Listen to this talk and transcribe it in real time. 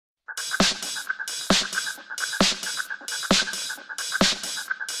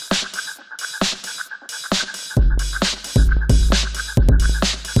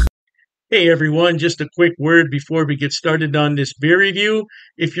Hey everyone, just a quick word before we get started on this beer review.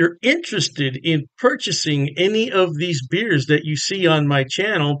 If you're interested in purchasing any of these beers that you see on my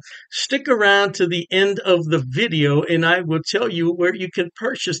channel, stick around to the end of the video and I will tell you where you can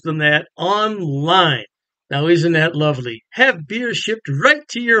purchase them at online. Now, isn't that lovely? Have beer shipped right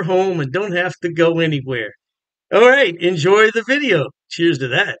to your home and don't have to go anywhere. All right, enjoy the video. Cheers to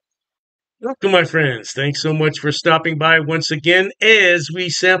that. Welcome, my friends. Thanks so much for stopping by once again as we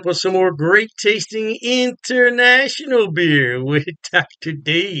sample some more great tasting international beer with Dr.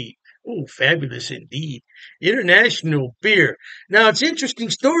 Dave. Oh, fabulous indeed. International beer. Now, it's an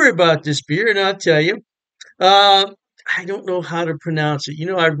interesting story about this beer, and I'll tell you. Uh, I don't know how to pronounce it.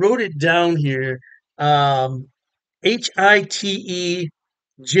 I wrote it down here. Hite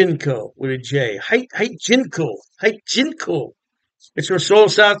Jinko with a J. Hite Jinko. Hite Jinko. It's from Seoul,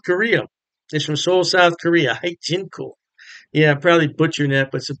 South Korea. It's from Seoul, South Korea. Hite Jinko. Yeah, I'm probably butchering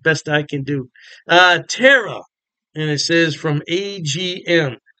that, but it's the best I can do. Terra, and it says from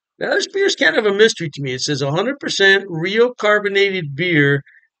AGM. Now, this beer is kind of a mystery to me. It says 100% real carbonated beer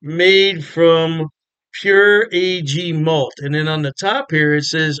made from pure AG malt. And then on the top here, it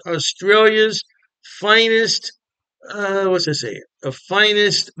says Australia's finest, what's it say? The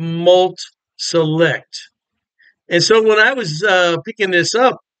finest malt select. And so when I was picking this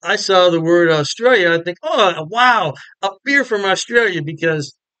up, I saw the word Australia. I think, oh wow, a beer from Australia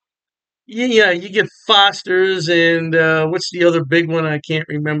because yeah, you get Foster's and what's the other big one? I can't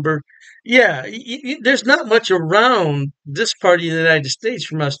remember. Yeah, there's not much around this part of the United States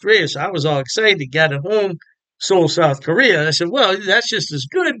from Australia, so I was all excited. Got it home, Seoul, South Korea. I said, well, that's just as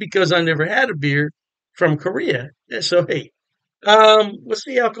good because I never had a beer from Korea. And so hey, what's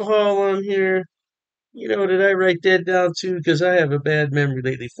the alcohol on here? Did I write that down too? Because I have a bad memory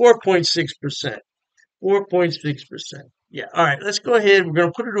lately. 4.6%. 4.6%. Yeah. All right. Let's go ahead. We're going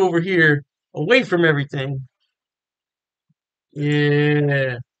to put it over here away from everything.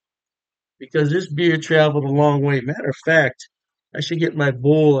 Yeah. Because this beer traveled a long way. Matter of fact, I should get my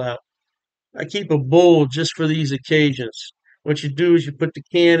bowl out. I keep a bowl just for these occasions. What you do is you put the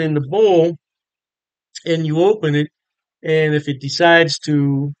can in the bowl and you open it. And if it decides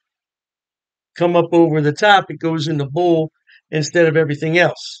to come up over the top, it goes in the bowl instead of everything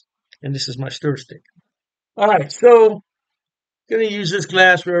else. And this is my stir stick. All right, so going to use this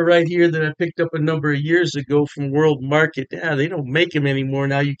glassware right here that I picked up a number of years ago from World Market. Yeah, they don't make them anymore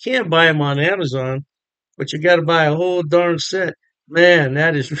now. You can't buy them on Amazon, but you got to buy a whole darn set. Man,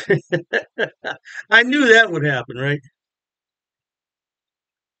 that is. I knew that would happen, right?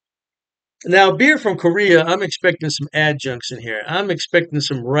 Now, beer from Korea, I'm expecting some adjuncts in here. I'm expecting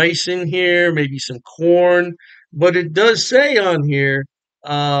some rice in here, maybe some corn, but it does say on here,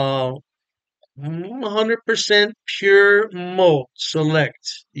 100% pure malt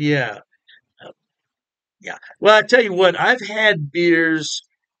select. Yeah. Yeah. Well, I tell you what, I've had beers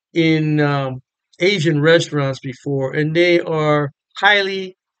in Asian restaurants before, and they are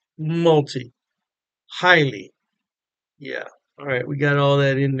highly malty. Highly. Yeah. All right. We got all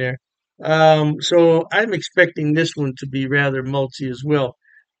that in there. So I'm expecting this one to be rather malty as well.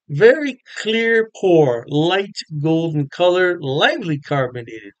 Very clear pour, light golden color, lively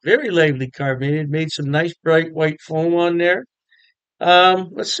carbonated, very lively carbonated. Made some nice bright white foam on there.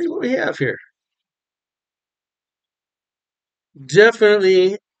 Let's see what we have here.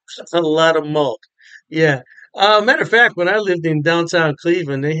 Definitely a lot of malt. Yeah. Matter of fact, when I lived in downtown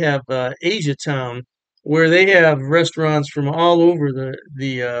Cleveland, they have Asia Town, where they have restaurants from all over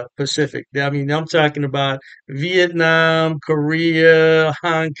the Pacific. I mean, I'm talking about Vietnam, Korea,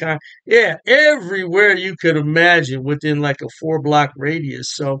 Hong Kong. Yeah, everywhere you could imagine within like a 4 block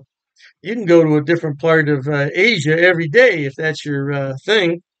radius. So you can go to a different part of Asia every day if that's your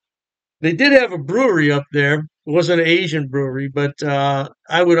thing. They did have a brewery up there. It wasn't an Asian brewery, but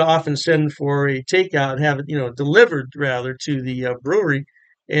I would often send for a takeout and have it, delivered rather to the brewery.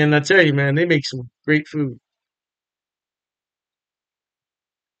 And I tell you, man, they make some great food.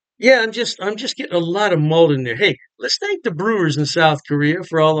 Yeah, I'm just getting a lot of malt in there. Hey, let's thank the brewers in South Korea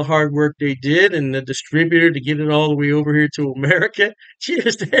for all the hard work they did and the distributor to get it all the way over here to America.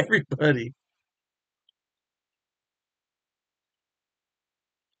 Cheers to everybody.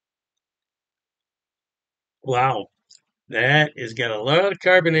 Wow, that has got a lot of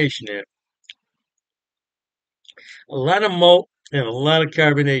carbonation in it. A lot of malt and a lot of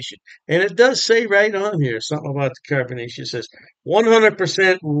carbonation. And it does say right on here something about the carbonation. It says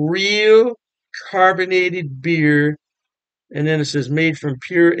 100% real carbonated beer. And then it says made from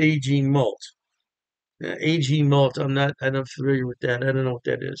pure AG malt. AG malt, I'm not familiar with that. I don't know what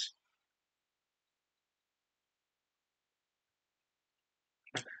that is.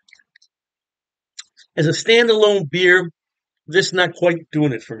 As a standalone beer, this is not quite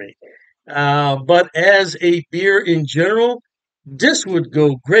doing it for me. But as a beer in general, this would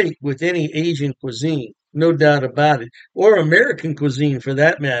go great with any Asian cuisine, no doubt about it, or American cuisine for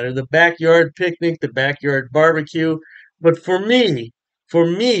that matter. The backyard picnic, the backyard barbecue. But for me,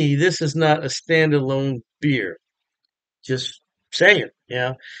 this is not a standalone beer. Just saying,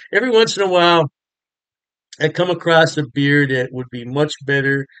 yeah. Every once in a while, I come across a beer that would be much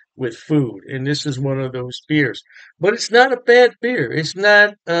better with food, and this is one of those beers. But it's not a bad beer. It's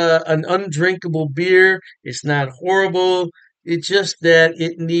not an undrinkable beer. It's not horrible. It's just that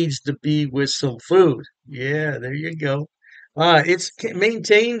it needs to be with some food. Yeah, there you go.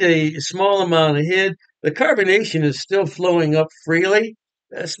 Maintained a small amount of head. The carbonation is still flowing up freely.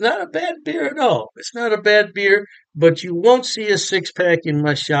 That's not a bad beer at all. It's not a bad beer, but you won't see a six pack in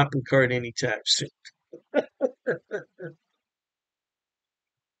my shopping cart anytime soon.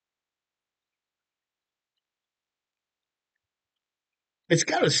 It's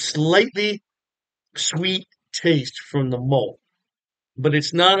got a slightly sweet taste from the malt, but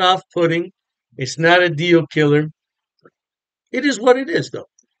it's not off-putting. It's not a deal killer. It is what it is, though.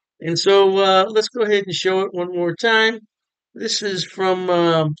 And so let's go ahead and show it one more time. This is from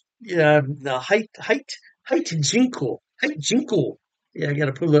yeah, the Hite Jinko. Hite Jinko. Yeah, I got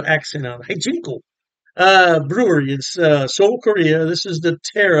to put a little accent on it. Hite Jinko. Brewery. It's Seoul, Korea. This is the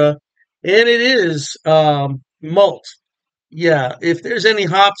Terra, and it is malt. Yeah, if there's any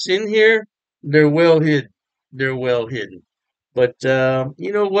hops in here, they're well hidden. They're well hidden. But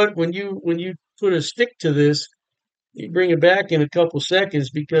you know what? When you put a stick to this, you bring it back in a couple seconds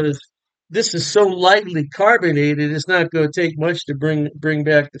because this is so lightly carbonated. It's not going to take much to bring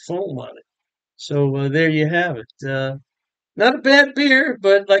back the foam on it. So there you have it. Not a bad beer,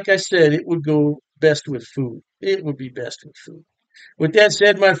 but like I said, it would go best with food. It would be best with food. With that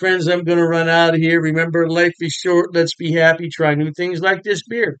said, my friends, I'm going to run out of here. Remember, life is short. Let's be happy. Try new things like this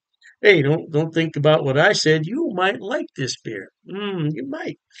beer. Hey, don't think about what I said. You might like this beer. You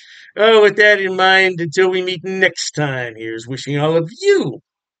might. Oh, with that in mind, until we meet next time, here's wishing all of you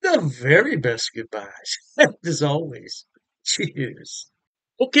the very best goodbyes. As always, cheers.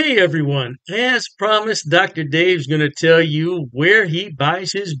 Okay, everyone. As promised, Dr. Dave's going to tell you where he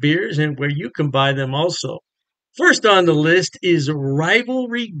buys his beers and where you can buy them also. First on the list is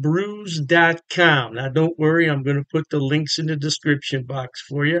rivalrybrews.com. Now, don't worry, I'm going to put the links in the description box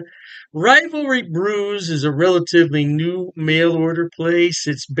for you. Rivalry Brews is a relatively new mail order place.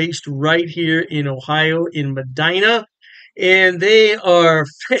 It's based right here in Ohio, in Medina, and they are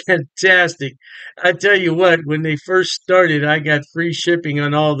fantastic. I tell you what, when they first started, I got free shipping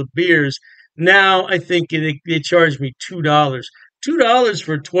on all the beers. Now I think they charge me $2. $2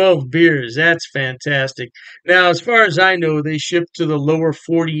 for 12 beers. That's fantastic. Now, as far as I know, they ship to the lower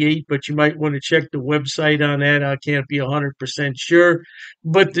 48, but you might want to check the website on that. I can't be 100% sure.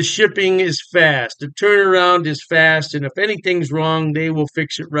 But the shipping is fast. The turnaround is fast. And if anything's wrong, they will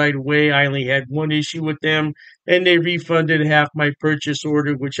fix it right away. I only had one issue with them, and they refunded half my purchase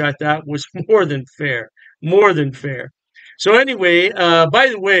order, which I thought was more than fair. More than fair. So anyway, by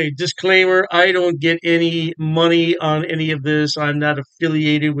the way, disclaimer, I don't get any money on any of this. I'm not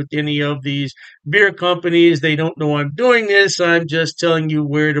affiliated with any of these beer companies. They don't know I'm doing this. I'm just telling you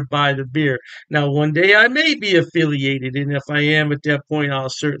where to buy the beer. Now, one day I may be affiliated, and if I am at that point, I'll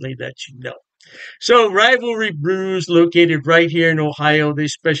certainly let you know. So, Rivalry Brews, located right here in Ohio, they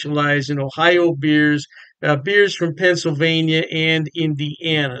specialize in Ohio beers, beers from Pennsylvania and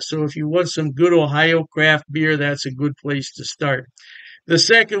Indiana. So, if you want some good Ohio craft beer, that's a good place to start. The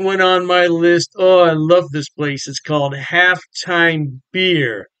second one on my list, oh, I love this place. It's called Halftime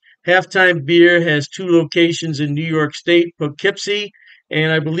Beer. Halftime Beer has two locations in New York State, Poughkeepsie,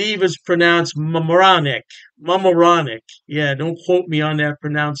 and I believe it's pronounced Mamaroneck. Mamaroneck. Yeah, don't quote me on that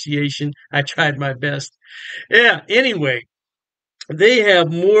pronunciation. I tried my best. Yeah, anyway, they have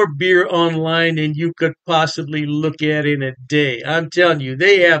more beer online than you could possibly look at in a day. I'm telling you,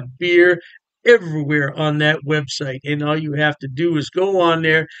 they have beer everywhere on that website. And all you have to do is go on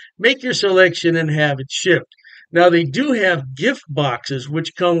there, make your selection, and have it shipped. Now, they do have gift boxes,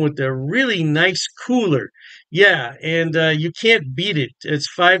 which come with a really nice cooler. Yeah, and you can't beat it.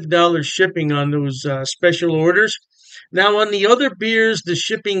 It's $5 shipping on those special orders. Now, on the other beers, the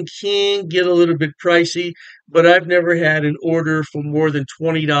shipping can get a little bit pricey, but I've never had an order for more than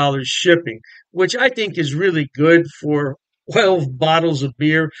 $20 shipping, which I think is really good for 12 bottles of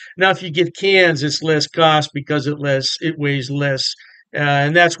beer. Now, if you get cans, it's less cost because it weighs less.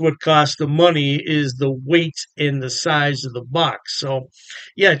 And that's what costs the money is the weight and the size of the box. So,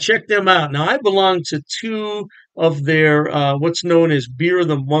 yeah, check them out. Now, I belong to two of their what's known as Beer of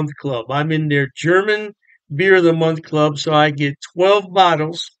the Month Club. I'm in their German Beer of the Month Club, so I get 12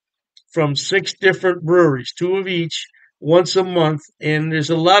 bottles from six different breweries, two of each, once a month. And there's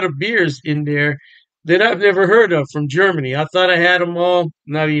a lot of beers in there that I've never heard of from Germany. I thought I had them all,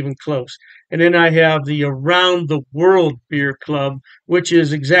 not even close. And then I have the Around the World Beer Club, which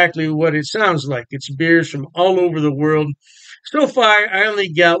is exactly what it sounds like. It's beers from all over the world. So far, I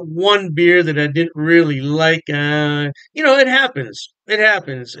only got one beer that I didn't really like. It happens. It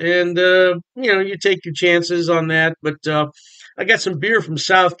happens. And, you take your chances on that. But I got some beer from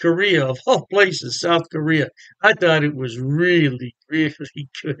South Korea, of all places, South Korea. I thought it was really, really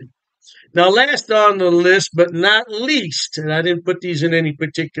good. Now, last on the list, but not least, and I didn't put these in any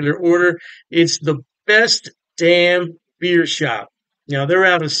particular order, it's the Best Damn Beer Shop. Now, they're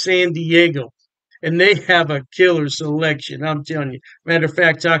out of San Diego, and they have a killer selection. I'm telling you. Matter of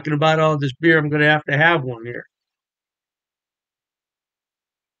fact, talking about all this beer, I'm going to have one here.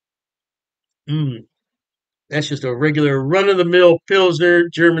 Mm, that's just a regular run of the mill Pilsner,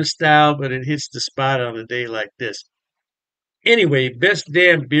 German style, but it hits the spot on a day like this. Anyway, Best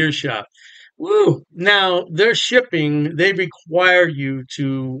Damn Beer Shop. Woo! Now, their shipping, they require you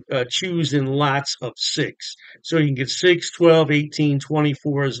to choose in lots of six. So you can get 6, 12, 18,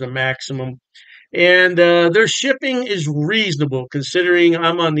 24 is the maximum. And their shipping is reasonable considering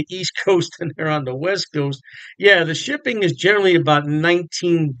I'm on the East Coast and they're on the West Coast. Yeah, the shipping is generally about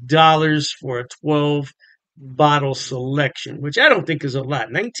 $19 for a 12 bottle selection, which I don't think is a lot.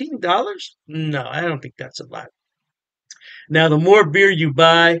 $19? No, I don't think that's a lot. Now, the more beer you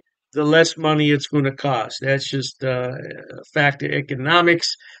buy, the less money it's going to cost. That's just a fact of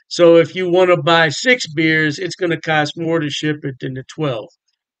economics. So if you want to buy six beers, it's going to cost more to ship it than the 12.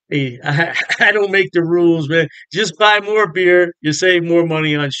 Hey, I don't make the rules, man. Just buy more beer. You save more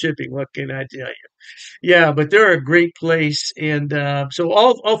money on shipping. What can I tell you? Yeah, but they're a great place, and so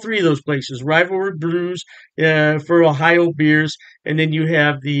all three of those places, Rivalry Brews for Ohio beers, and then you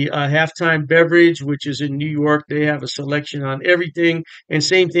have the Halftime Beverage, which is in New York. They have a selection on everything, and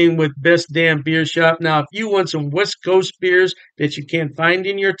same thing with Best Damn Beer Shop. Now, if you want some West Coast beers that you can't find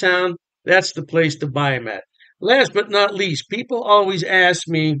in your town, that's the place to buy them at. Last but not least, people always ask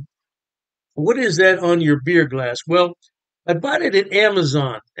me, what is that on your beer glass? Well, I bought it at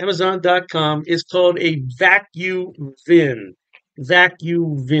Amazon, Amazon.com. It's called a vacuum vin.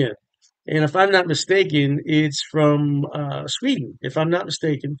 Vacuum vin. And if I'm not mistaken, it's from Sweden, if I'm not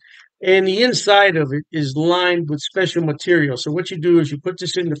mistaken. And the inside of it is lined with special material. So what you do is you put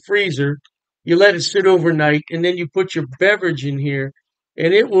this in the freezer, you let it sit overnight, and then you put your beverage in here,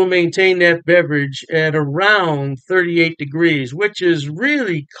 and it will maintain that beverage at around 38 degrees, which is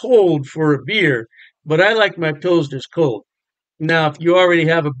really cold for a beer. But I like my Pilsners cold. Now, if you already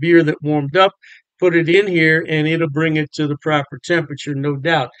have a beer that warmed up, put it in here and it'll bring it to the proper temperature, no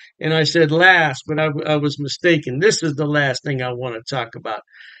doubt. And I said last, but I was mistaken. This is the last thing I want to talk about.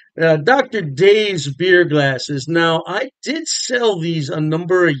 Dr. Dave's beer glasses. Now, I did sell these a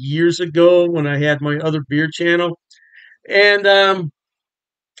number of years ago when I had my other beer channel. And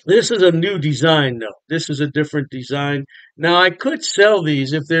this is a new design, though. This is a different design. Now, I could sell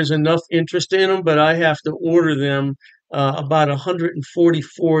these if there's enough interest in them, but I have to order them about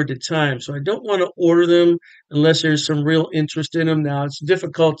 144 at a time. So I don't want to order them unless there's some real interest in them. Now, it's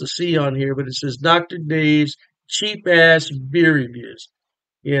difficult to see on here, but it says Dr. Dave's cheap ass beer reviews.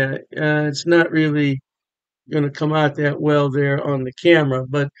 Yeah, it's not really going to come out that well there on the camera.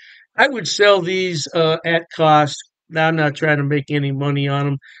 But I would sell these at cost. Now, I'm not trying to make any money on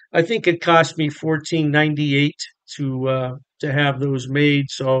them. I think it cost me 14.98 to have those made.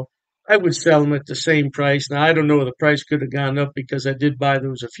 So I would sell them at the same price. Now I don't know, the price could have gone up because I did buy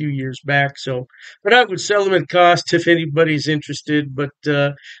those a few years back. So, but I would sell them at cost if anybody's interested. But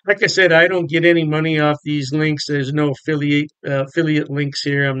like I said, I don't get any money off these links. There's no affiliate links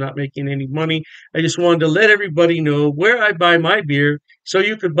here. I'm not making any money. I just wanted to let everybody know where I buy my beer so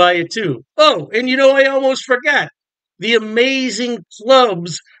you could buy it too. Oh, and I almost forgot the Amazing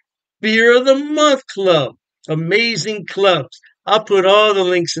Clubs Beer of the Month Club. Amazing clubs. I'll put all the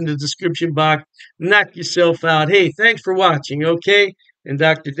links in the description box. Knock yourself out. Hey, thanks for watching, okay? And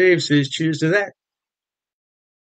Dr. Dave says cheers to that.